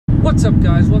What's up,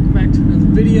 guys? Welcome back to another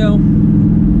video.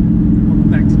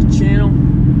 Welcome back to the channel.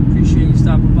 Appreciate you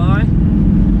stopping by.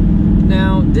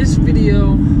 Now, this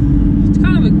video, it's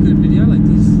kind of a good video. I like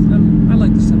these. I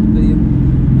like this type of video.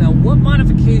 Now, what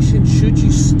modification should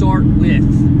you start with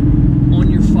on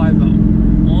your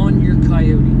 5.0, on your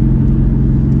Coyote?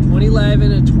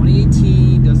 2011 and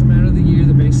 2018, doesn't matter the year,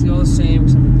 they're basically all the same,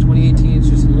 except for the 2018 is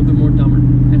just a little bit more dumber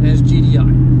and has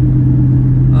GDI.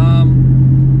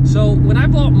 So when I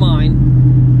bought mine,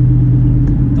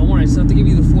 don't worry, I still have to give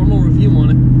you the formal review on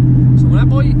it. So when I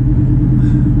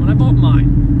bought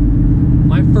mine,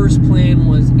 my first plan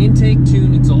was intake,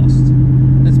 tune, exhaust.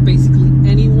 That's basically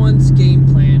anyone's game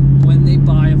plan when they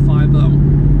buy a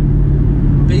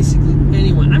 5.0. Basically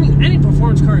anyone. I mean, any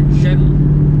performance car in general.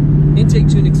 Intake,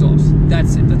 tune, exhaust.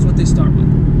 That's it. That's what they start with.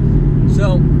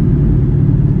 So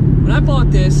when I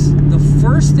bought this, the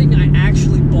first thing I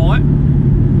actually bought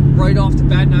right off the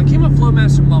bat, now it came with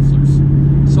Flowmaster mufflers,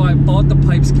 so I bought the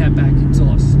Pipes Catback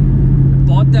exhaust. I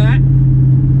bought that,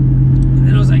 and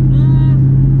then I was like,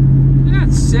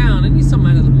 that sound, I need something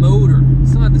out of the motor.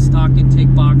 It's not the stock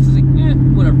intake box. I was like,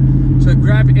 whatever. So I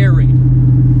grabbed Air Raid,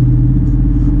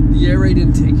 the Air Raid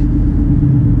intake.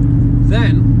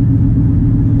 Then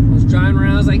I was driving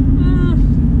around, I was like,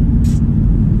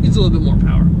 needs a little bit more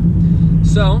power.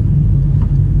 So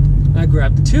I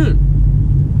grabbed the tune.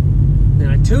 Then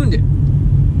I tuned it.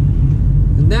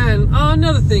 And then,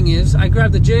 another thing is, I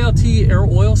grabbed the JLT air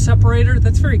oil separator.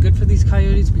 That's very good for these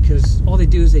Coyotes because all they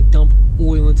do is they dump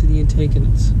oil into the intake, and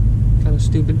it's kind of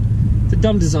stupid. It's a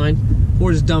dumb design.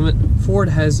 Ford has dumb it. Ford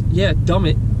has, dumb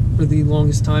it for the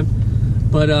longest time.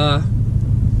 But, I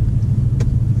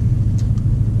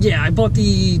bought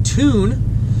the tune,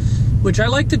 which I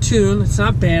like the tune. It's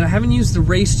not bad. I haven't used the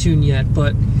race tune yet,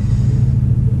 but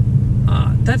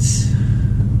that's...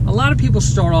 A lot of people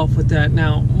start off with that.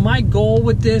 Now, my goal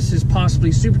with this is possibly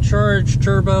supercharge,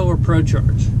 turbo, or pro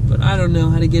charge. But I don't know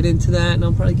how to get into that, and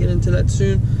I'll probably get into that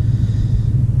soon.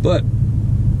 But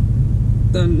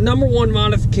the number one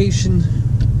modification,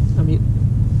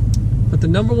 the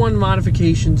number one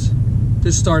modifications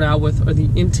to start out with are the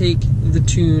intake, the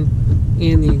tune,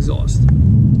 and the exhaust.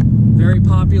 Very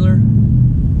popular.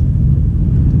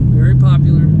 Very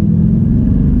popular.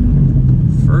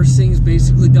 First thing's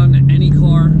basically done to any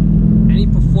car, any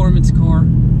performance car.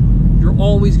 You're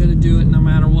always going to do it no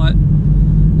matter what.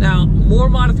 Now, more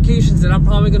modifications that I'm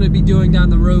probably going to be doing down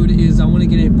the road is I want to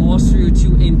get a Boss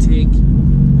 302 intake,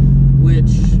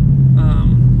 which a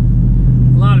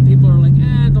lot of people are like,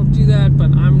 don't do that.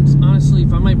 But I'm honestly,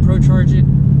 if I might pro charge it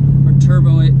or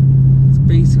turbo it, it's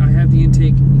basic. I have the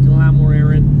intake. You can allow more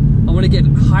air in. I want to get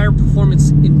higher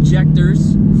performance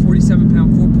injectors,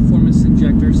 47-pound Ford performance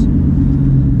injectors.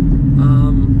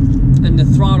 And the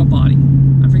throttle body.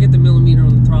 I forget the millimeter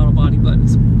on the throttle body, but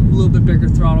it's a little bit bigger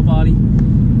throttle body.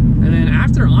 And then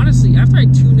after I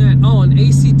tune that, an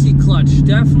ACT clutch.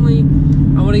 Definitely,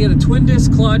 I want to get a twin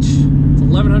disc clutch. It's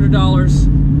 $1,100.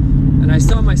 And I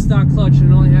still have my stock clutch, and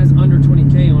it only has under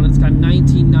 20K on it. It's got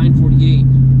 19,948.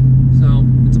 So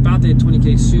it's about to hit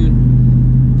 20K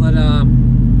soon. But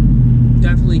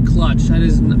definitely clutch. That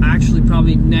is actually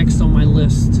probably next on my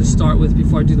list to start with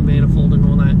before I do the manifold and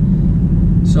all that.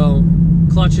 So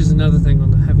clutch is another thing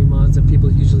on the heavy mods that people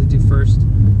usually do first.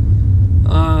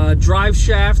 Drive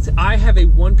shaft. I have a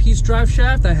one-piece drive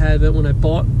shaft. I had it when I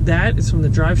bought that. It's from the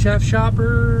Drive Shaft Shop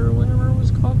or whatever it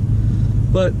was called.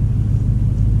 But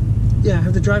yeah, I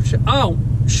have the drive shaft. Oh,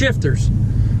 shifters.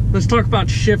 Let's talk about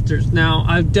shifters. Now,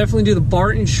 I definitely do the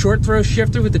Barton short throw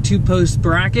shifter with the 2-post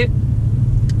bracket.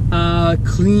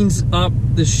 Cleans up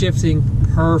the shifting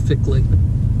perfectly.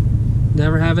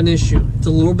 Never have an issue. It's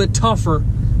a little bit tougher.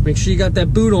 Make sure you got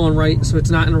that boot on right so it's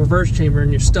not in a reverse chamber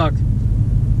and you're stuck.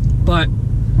 But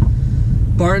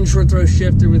Barton short throw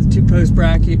shifter with a 2-post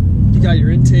bracket. You got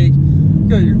your intake, you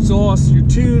got your exhaust, your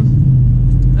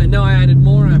tune. I know I added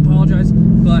more, I apologize,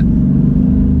 but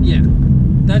yeah,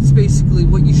 that's basically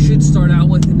what you should start out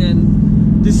with, and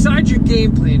then decide your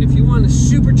game plan. If you want to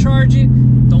supercharge it,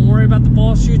 don't worry about the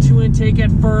Boss 302 intake at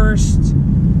first.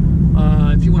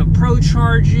 If you want to pro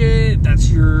charge it, that's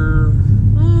your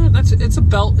it's a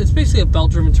belt. It's basically a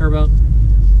belt driven turbo.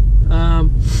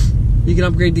 You can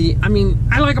upgrade the. I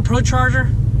like a pro charger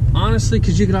honestly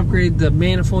because you can upgrade the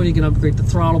manifold, you can upgrade the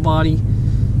throttle body,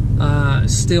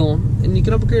 still, and you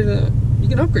can upgrade a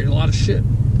lot of shit.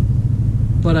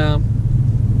 But now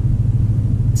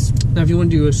if you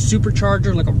want to do a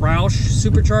supercharger like a Roush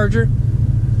supercharger,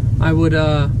 I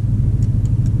wouldn't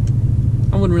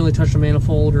really touch the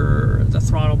manifold or the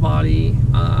throttle body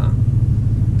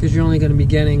because you're only going to be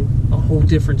getting a whole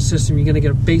different system. You're going to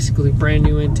get a basically brand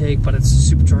new intake, but it's a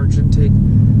supercharged intake.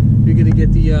 got to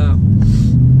get the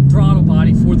throttle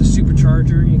body for the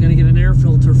supercharger. You got to get an air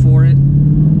filter for it.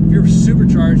 If you're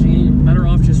supercharging, you're better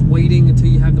off just waiting until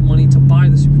you have the money to buy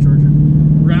the supercharger.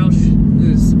 Roush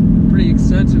is pretty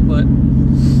expensive, but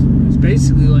it's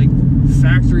basically like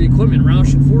factory equipment.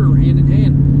 Roush and Ford are hand in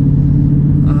hand.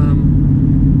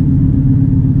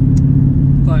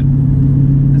 But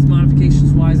as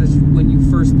modifications wise, that's when you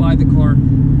first buy the car,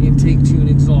 intake, tune,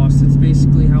 exhaust. It's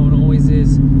basically how it always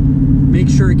is. Make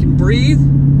sure it can breathe,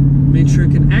 make sure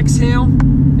it can exhale,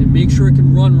 and make sure it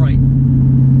can run right.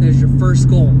 That is your first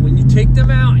goal. When you take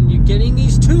them out and you're getting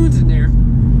these tunes in there,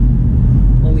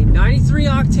 only 93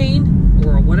 octane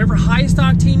or whatever highest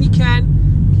octane you can.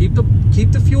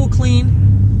 Keep the fuel clean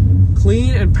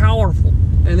and powerful.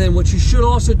 And then what you should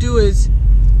also do is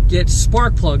get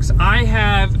spark plugs. I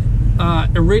have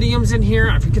Iridiums in here.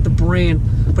 I forget the brand,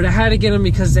 but I had to get them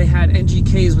because they had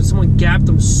NGKs, but someone gapped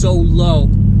them so low.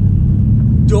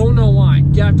 Don't know why.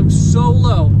 Gapped them so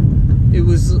low. It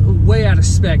was way out of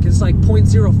spec. It's like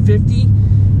 0.050,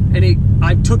 and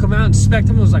I took them out and spec'd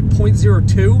them. It was like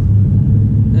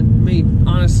 0.02. It made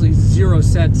honestly 0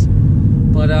 sense.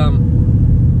 But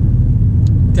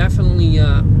definitely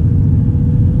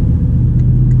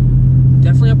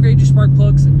upgrade your spark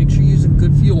plugs and make sure you're using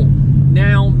good fuel.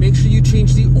 Now, make sure you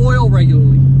change the oil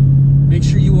regularly. Make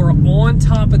sure you are on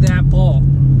top of that ball.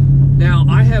 Now,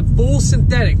 I have full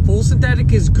synthetic. Full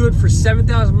synthetic is good for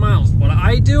 7,000 miles. What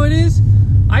I do is,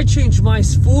 I change my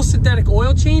full synthetic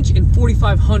oil change in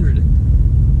 4,500.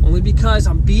 Only because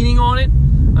I'm beating on it.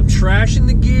 I'm trashing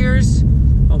the gears.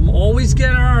 I'm always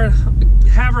getting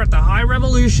have her at the high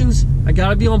revolutions. I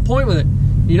gotta be on point with it.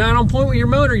 You're not on point with your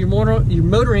motor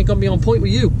ain't gonna be on point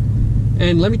with you.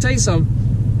 And let me tell you something.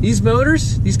 These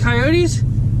motors, these Coyotes,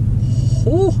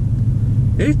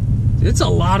 it's a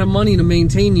lot of money to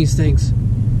maintain these things.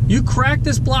 You crack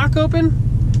this block open,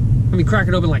 I mean crack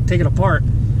it open like take it apart,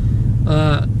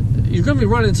 you're gonna be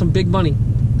running some big money.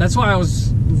 That's why I was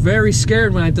very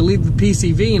scared when I deleted the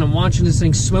PCV and I'm watching this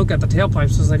thing smoke at the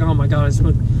tailpipes. I was like, oh my god,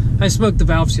 I smoked the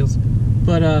valve seals.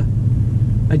 But I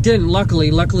didn't, luckily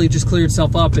it just cleared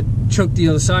itself up. It choked the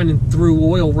other side and threw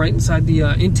oil right inside the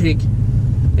intake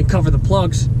and covered the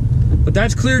plugs. But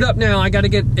that's cleared up now. I got to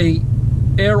get a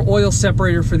air oil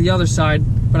separator for the other side,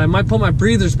 but I might put my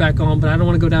breathers back on, but I don't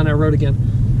want to go down that road again.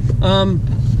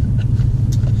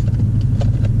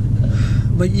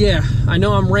 But yeah, I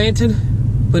know I'm ranting,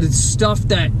 but it's stuff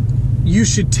that you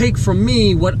should take from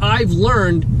me, what I've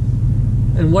learned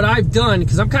and what I've done,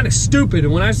 because I'm kind of stupid,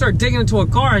 and when I start digging into a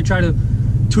car, I try to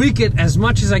tweak it as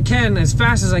much as I can, as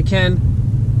fast as I can.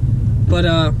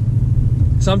 But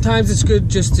sometimes it's good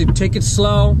just to take it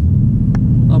slow,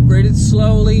 upgrade it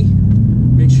slowly,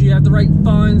 make sure you have the right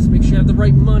funds, make sure you have the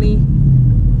right money,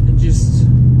 and just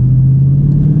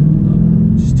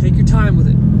take your time with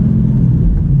it.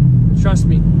 Trust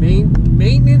me,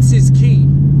 maintenance is key.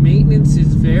 Maintenance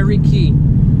is very key.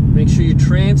 Make sure your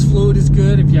trans fluid is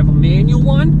good. If you have a manual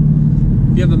one,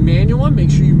 make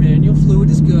sure your manual fluid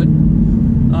is good.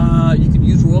 You can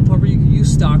use royal pumper, you can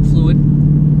use stock fluid.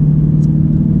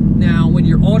 Now, when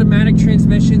your automatic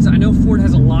transmissions, I know Ford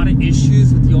has a lot of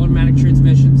issues with the automatic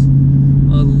transmissions.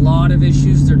 A lot of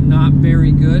issues. They're not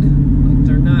very good. Like,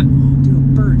 they're not. Oh, dude, a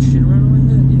bird shit around my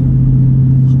head, dude.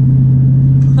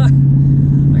 But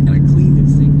I gotta clean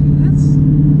this thing, dude.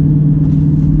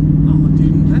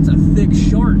 That's a thick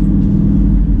short.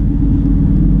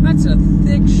 That's a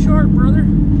thick short, brother.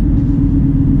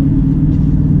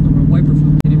 My wiper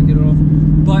fluid, can't even get it off.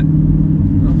 But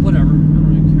whatever, I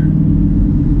don't even care.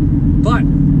 But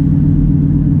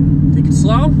take it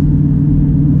slow.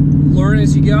 Learn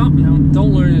as you go. No,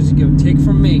 don't learn as you go. Take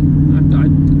from me. I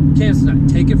cancel that.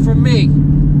 Take it from me.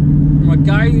 From a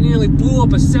guy who nearly blew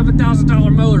up a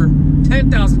 $7,000 motor,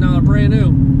 $10,000 brand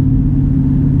new.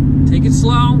 Take it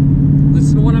slow.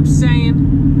 Listen to what I'm saying.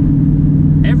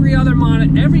 Every other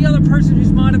person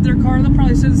who's modded their car, they'll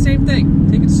probably say the same thing.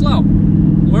 Take it slow.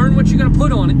 Learn what you're gonna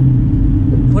put on it.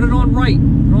 Put it on right.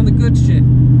 Put on the good shit.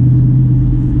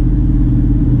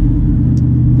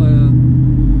 But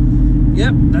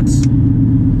yep, that's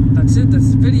it.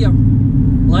 That's the video.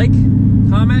 Like,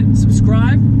 comment,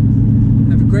 subscribe.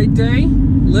 Have a great day.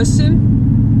 Listen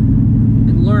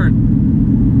and learn.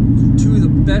 Two of the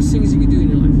best things you can do in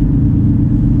your life.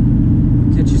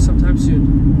 Catch you sometime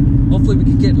soon. Hopefully we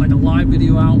can get like a live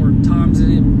video out where Tom's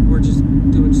in it and we're just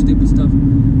doing stupid stuff.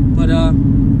 But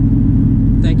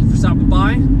thank you for stopping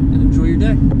by and enjoy your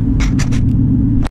day.